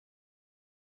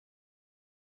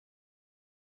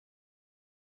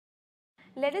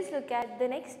Let us look at the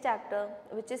next chapter,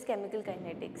 which is chemical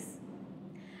kinetics.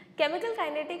 Chemical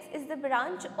kinetics is the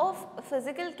branch of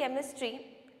physical chemistry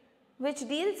which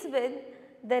deals with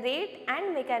the rate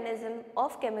and mechanism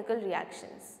of chemical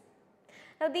reactions.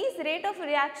 Now, these rate of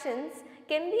reactions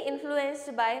can be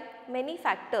influenced by many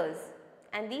factors,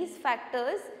 and these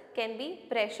factors can be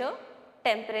pressure,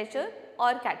 temperature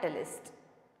or catalyst.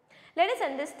 Let us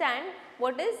understand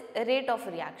what is rate of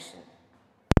reaction.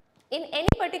 In any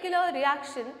particular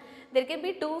reaction, there can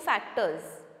be two factors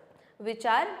which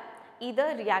are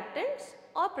either reactants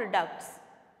or products.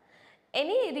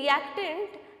 Any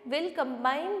reactant will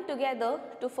combine together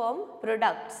to form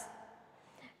products.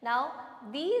 Now,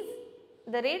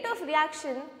 the rate of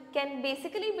reaction can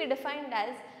basically be defined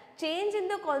as change in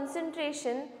the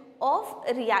concentration of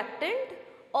reactant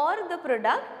or the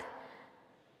product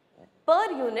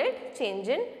per unit change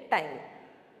in time.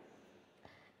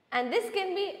 And this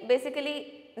can be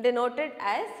basically denoted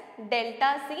as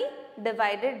delta C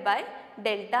divided by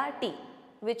delta T,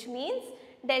 which means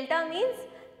delta means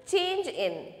change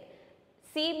in,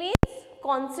 C means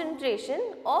concentration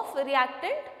of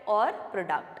reactant or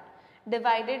product,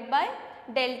 divided by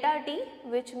delta T,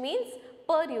 which means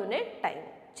per unit time,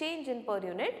 change in per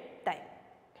unit time.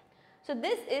 So,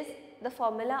 this is the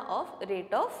formula of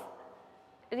rate of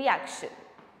reaction.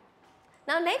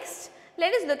 Now, next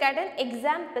let us look at an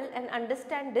example and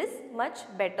understand this much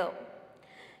better.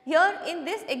 Here in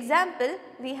this example,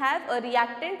 we have a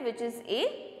reactant which is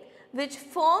A, which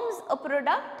forms a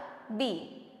product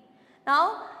B.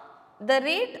 Now, the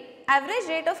average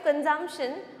rate of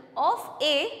consumption of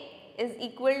A is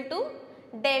equal to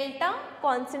delta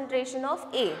concentration of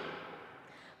A.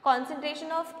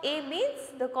 Concentration of A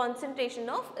means the concentration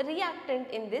of reactant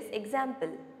in this example,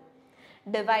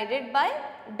 divided by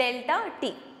delta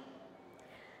T.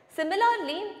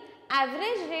 Similarly,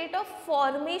 average rate of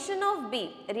formation of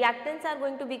B, reactants are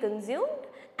going to be consumed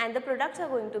and the products are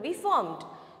going to be formed.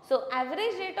 So,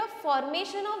 average rate of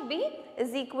formation of B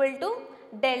is equal to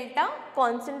delta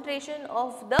concentration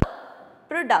of the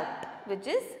product, which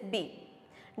is B,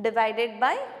 divided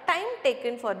by time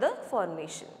taken for the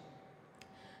formation.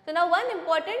 So, now one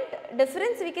important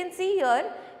difference we can see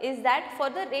here is that for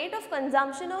the rate of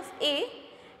consumption of A,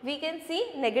 we can see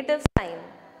negative sign,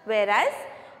 whereas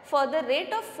for the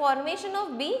rate of formation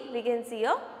of B, we can see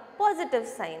a positive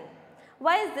sign.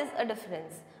 Why is this a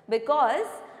difference? Because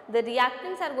the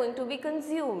reactants are going to be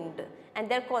consumed and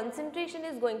their concentration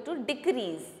is going to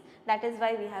decrease. That is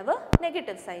why we have a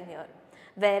negative sign here.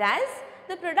 Whereas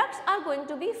the products are going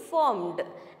to be formed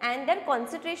and their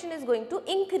concentration is going to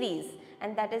increase,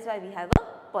 and that is why we have a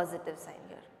positive sign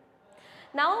here.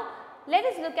 Now, let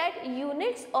us look at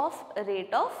units of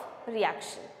rate of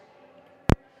reaction.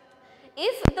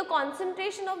 If the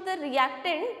concentration of the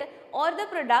reactant or the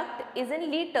product is in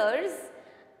liters,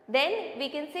 then we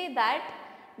can say that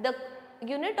the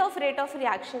unit of rate of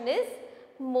reaction is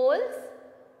moles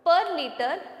per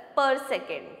liter per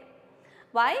second.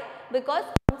 Why? Because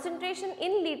concentration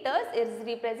in liters is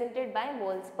represented by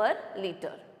moles per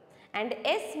liter, and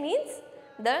S means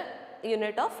the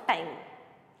unit of time.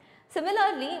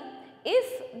 Similarly,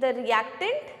 if the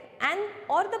reactant and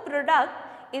or the product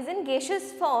is in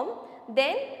gaseous form,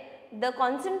 then the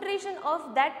concentration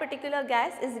of that particular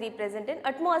gas is represented in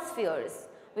atmospheres,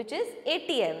 which is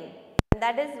ATM, and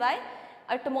that is why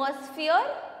atmosphere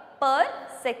per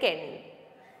second,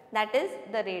 that is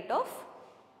the rate of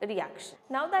reaction.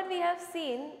 Now that we have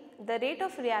seen the rate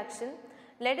of reaction,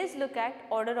 let us look at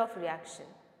order of reaction.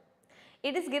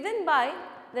 It is given by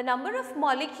the number of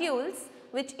molecules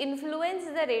which influence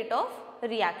the rate of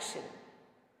reaction.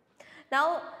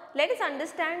 Now, let us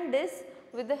understand this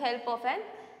with the help of an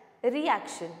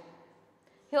reaction.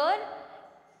 Here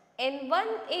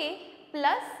N1A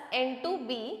plus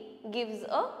N2B gives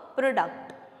a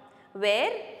product,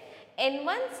 where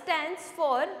N1 stands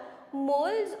for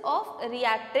moles of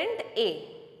reactant A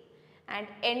and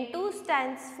N2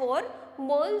 stands for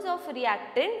moles of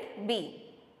reactant B.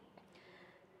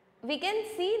 We can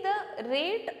see the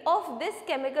rate of this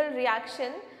chemical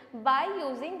reaction by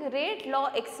using rate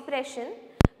law expression,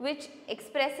 which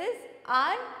expresses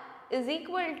R is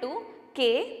equal to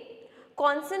K,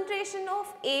 concentration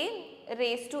of A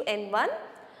raised to N1,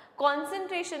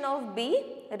 concentration of B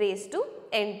raised to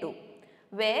N2,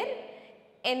 where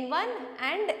N1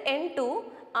 and N2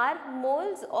 are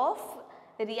moles of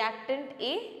reactant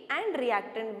A and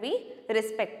reactant B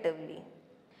respectively.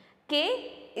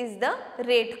 K is the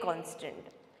rate constant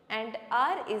and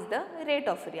R is the rate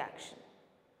of reaction.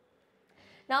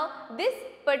 Now, this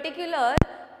particular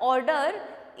order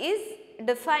is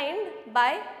defined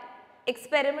by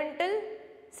experimental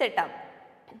setup.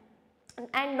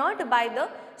 and not by the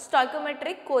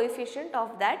stoichiometric coefficient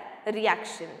of that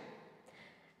reaction.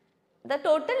 The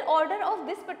total order of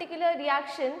this particular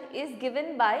reaction is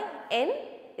given by N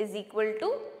is equal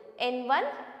to N1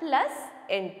 plus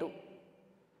N2.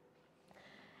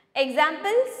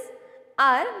 Examples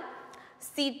are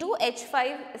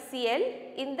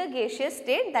C2H5Cl in the gaseous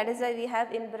state, that is why we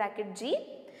have in bracket G,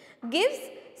 gives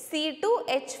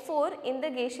C2H4 in the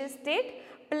gaseous state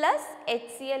plus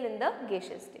HCl in the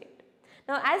gaseous state.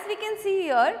 Now as we can see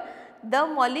here, the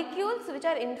molecules which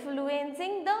are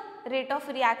influencing the rate of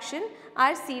reaction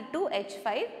are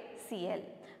C2H5Cl,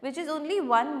 which is only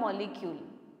one molecule.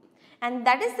 And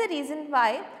that is the reason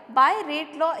why by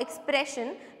rate law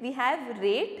expression we have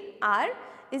rate R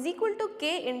is equal to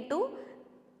K into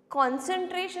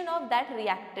concentration of that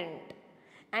reactant.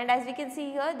 And as we can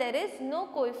see here, there is no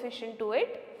coefficient to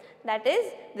it, that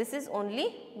is, this is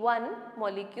only one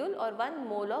molecule or one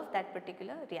mole of that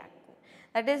particular reactant.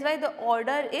 That is why the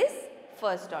order is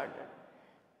first order.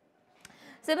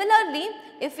 Similarly,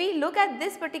 if we look at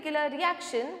this particular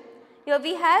reaction, here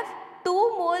we have 2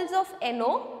 moles of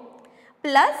NO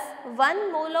plus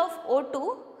 1 mole of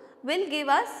O2 will give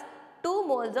us 2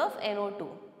 moles of NO2.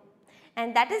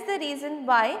 And that is the reason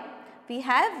why we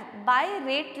have by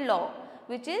rate law,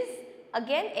 which is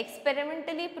again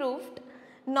experimentally proved,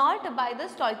 not by the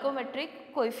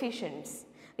stoichiometric coefficients.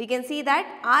 We can see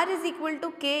that R is equal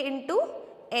to K into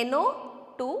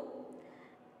NO2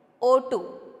 O2,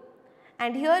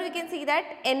 and here we can see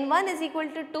that N1 is equal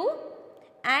to 2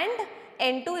 and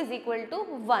N2 is equal to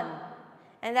 1,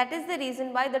 and that is the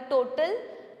reason why the total,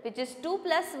 which is 2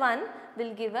 plus 1,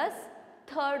 will give us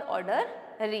third order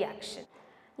reaction.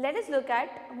 Let us look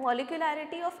at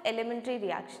molecularity of elementary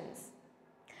reactions.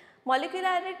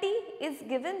 Molecularity is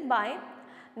given by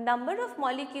number of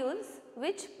molecules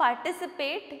which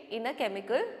participate in a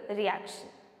chemical reaction.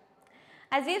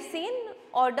 As we have seen,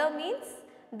 order means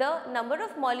the number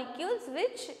of molecules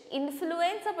which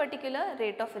influence a particular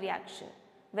rate of reaction,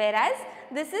 whereas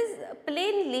this is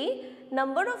plainly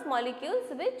number of molecules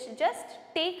which just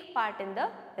take part in the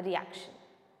reaction.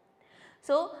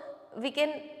 So we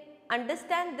can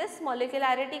understand this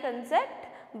molecularity concept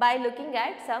by looking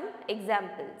at some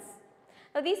examples.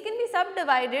 Now these can be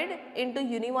subdivided into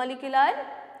unimolecular,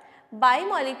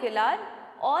 bimolecular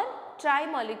or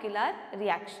trimolecular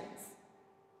reactions.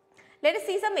 Let us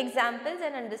see some examples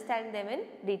and understand them in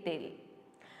detail.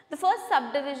 The first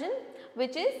subdivision,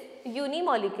 which is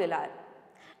unimolecular.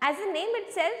 As the name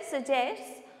itself suggests,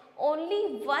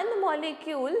 only one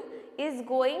molecule is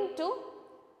going to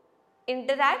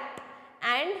interact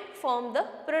and form the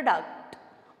product,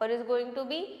 or is going to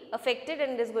be affected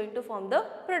and is going to form the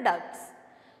products.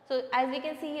 So as we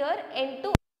can see here,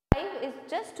 N2O5 is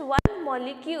just one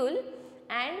molecule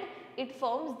and it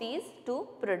forms these two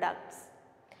products.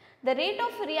 The rate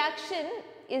of reaction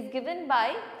is given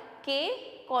by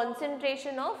K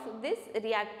concentration of this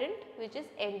reactant, which is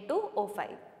N2O5,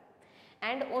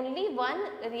 and only one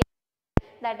reactant,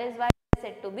 that is why it is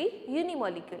said to be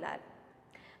unimolecular.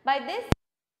 By this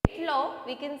rate law,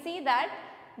 we can see that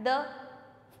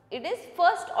it is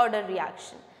first order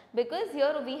reaction, because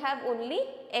here we have only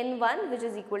N1 which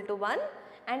is equal to 1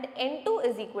 and N2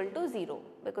 is equal to 0,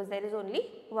 because there is only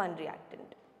one reactant.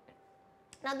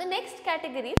 Now the next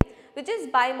category, which is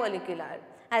bimolecular.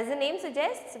 As the name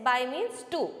suggests, bi means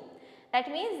 2.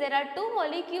 That means there are two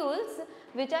molecules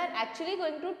which are actually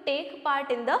going to take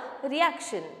part in the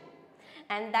reaction,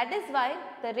 and that is why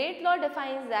the rate law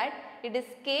defines that it is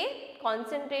K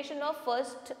concentration of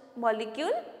first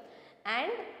molecule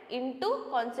and into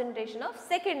concentration of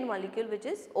second molecule, which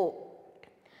is O.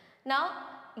 Now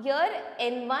here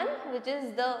N1, which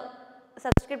is the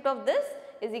subscript of this,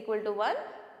 is equal to 1,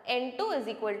 N2 is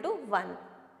equal to 1,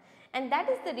 and that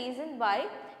is the reason why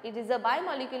it is a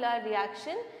bimolecular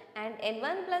reaction, and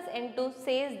N1 plus N2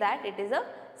 says that it is a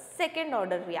second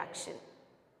order reaction.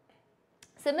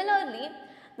 Similarly,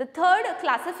 the third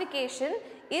classification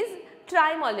is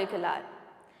trimolecular.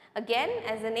 Again,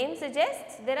 as the name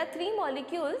suggests, there are three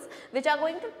molecules which are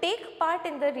going to take part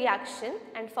in the reaction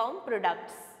and form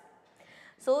products.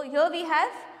 So here we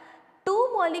have two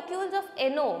molecules of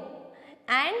NO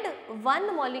and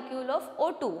one molecule of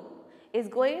O2 is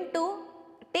going to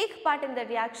take part in the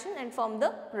reaction and form the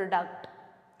product.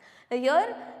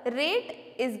 Here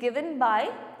rate is given by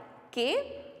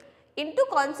K into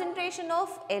concentration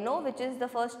of NO, which is the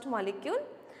first molecule,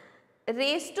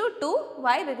 raised to 2,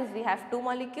 why? Because we have two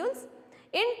molecules,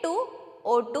 into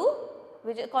O2,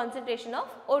 which is concentration of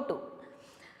O2.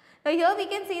 Now here we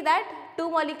can see that two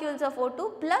molecules of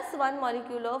O2 plus one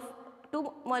molecule of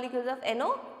 2 molecules of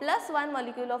NO plus 1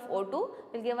 molecule of O2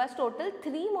 will give us total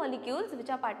 3 molecules which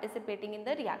are participating in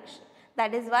the reaction.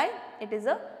 That is why it is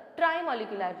a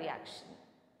trimolecular reaction.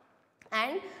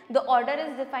 And the order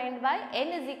is defined by N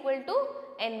is equal to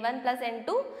N1 plus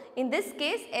N2. In this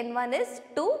case, N1 is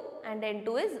 2 and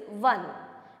N2 is 1,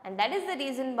 and that is the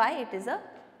reason why it is a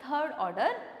third order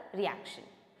reaction.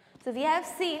 So, we have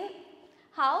seen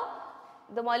how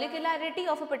the molecularity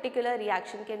of a particular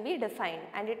reaction can be defined,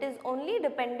 and it is only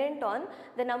dependent on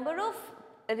the number of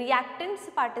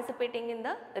reactants participating in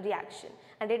the reaction,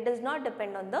 and it does not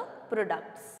depend on the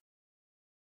products.